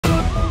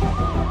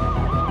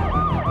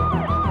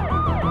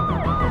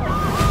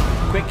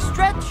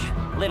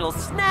little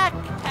snack,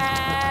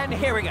 and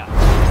here we go.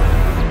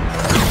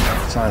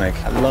 Sonic,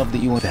 I love that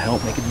you want to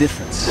help make a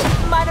difference.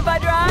 Mind if I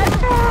drive?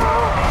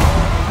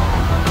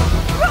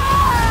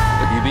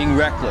 But you're being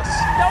reckless.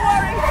 Don't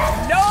worry,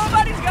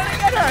 nobody's gonna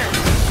get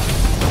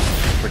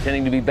hurt.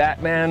 Pretending to be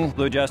Batman.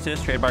 Blue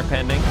Justice, trademark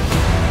pending.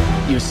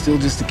 You're still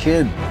just a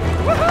kid.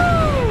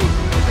 Woohoo!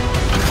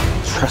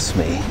 Trust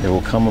me, there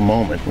will come a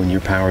moment when your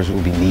powers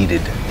will be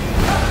needed.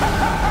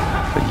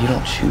 But you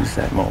don't choose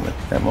that moment.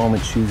 That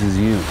moment chooses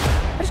you.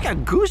 I just got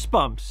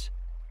goosebumps.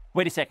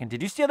 Wait a second,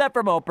 did you steal that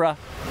from Oprah?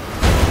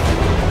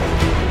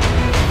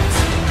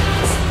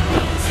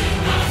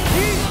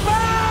 He's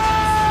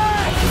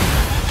back!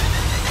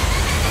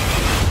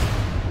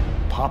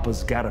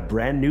 Papa's got a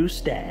brand new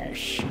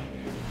stash.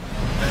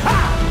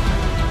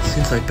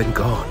 Since I've been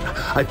gone,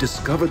 I've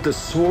discovered the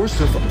source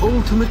of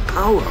ultimate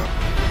power.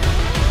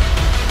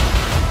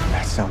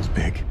 That sounds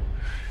big.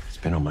 It's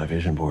been on my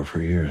vision board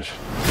for years.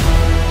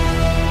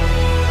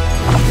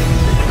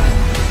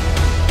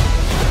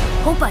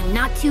 Hope I'm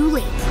not too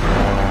late.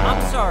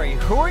 I'm sorry,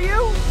 who are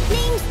you?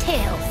 Name's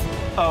Tails.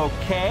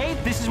 Okay,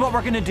 this is what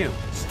we're gonna do.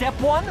 Step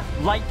 1,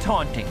 light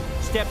taunting.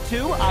 Step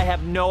 2, I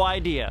have no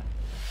idea.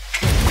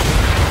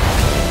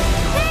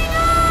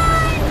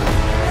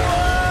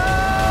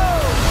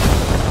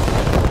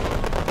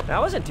 That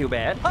wasn't too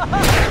bad.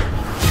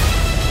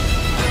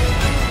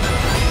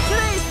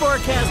 Today's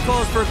forecast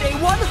calls for a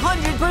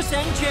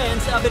 100%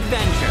 chance of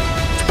adventure.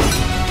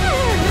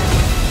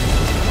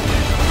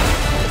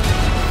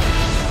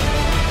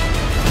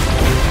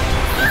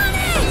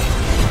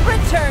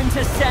 Return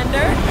to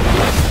sender.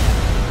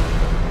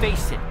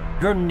 Face it,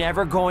 you're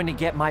never going to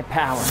get my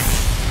power.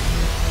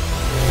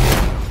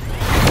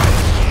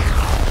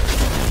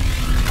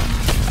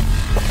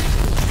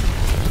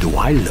 Do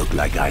I look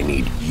like I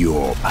need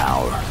your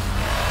power?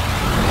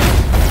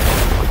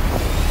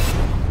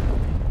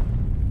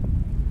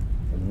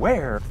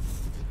 Where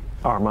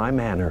are my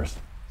manners?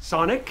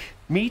 Sonic,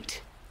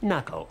 meet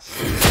Knuckles.